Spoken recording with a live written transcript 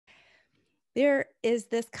There is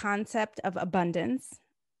this concept of abundance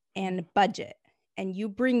and budget, and you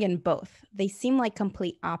bring in both. They seem like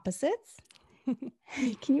complete opposites.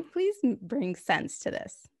 Can you please bring sense to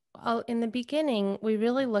this? Well, in the beginning, we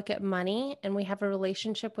really look at money and we have a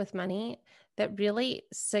relationship with money that really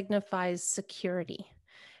signifies security.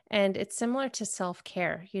 And it's similar to self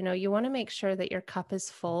care. You want to make sure that your cup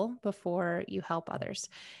is full before you help others.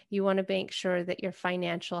 You want to make sure that your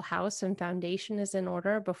financial house and foundation is in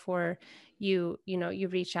order before you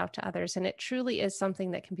reach out to others. And it truly is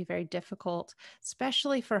something that can be very difficult,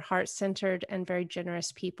 especially for heart centered and very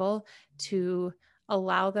generous people to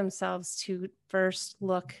allow themselves to first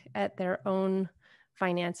look at their own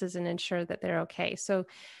finances and ensure that they're okay. So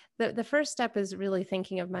the first step is really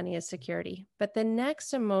thinking of money as security. But the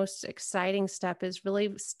next and most exciting step is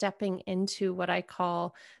really stepping into what I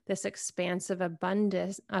call this expansive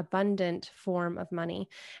abundant form of money.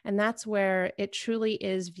 And that's where it truly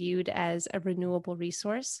is viewed as a renewable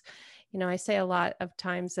resource. I say a lot of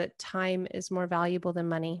times that time is more valuable than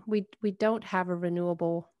money. We don't have a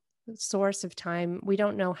renewable source of time. We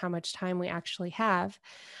don't know how much time we actually have.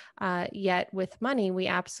 Yet with money, we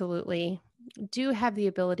absolutely do have the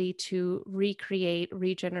ability to recreate,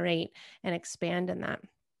 regenerate, and expand in that.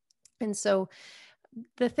 And so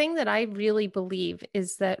the thing that I really believe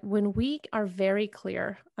is that when we are very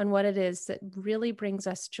clear on what it is that really brings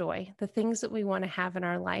us joy, the things that we want to have in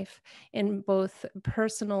our life, in both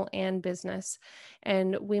personal and business,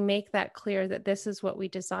 and we make that clear that this is what we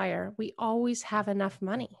desire, we always have enough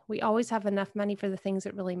money. We always have enough money for the things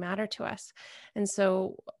that really matter to us. And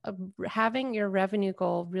so, having your revenue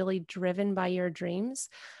goal really driven by your dreams,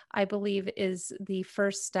 I believe, is the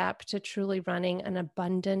first step to truly running an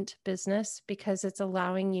abundant business because it's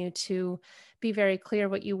allowing you to be very clear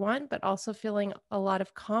what you want, but also feeling a lot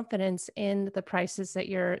of confidence in the prices that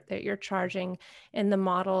you're charging in the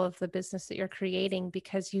model of the business that you're creating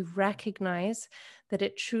because you recognize that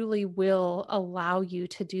it truly will allow you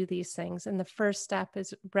to do these things. And the first step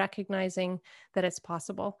is recognizing that it's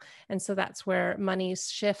possible. And so that's where money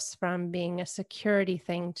shifts from being a security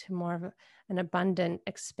thing to more of an abundant,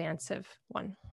 expansive one.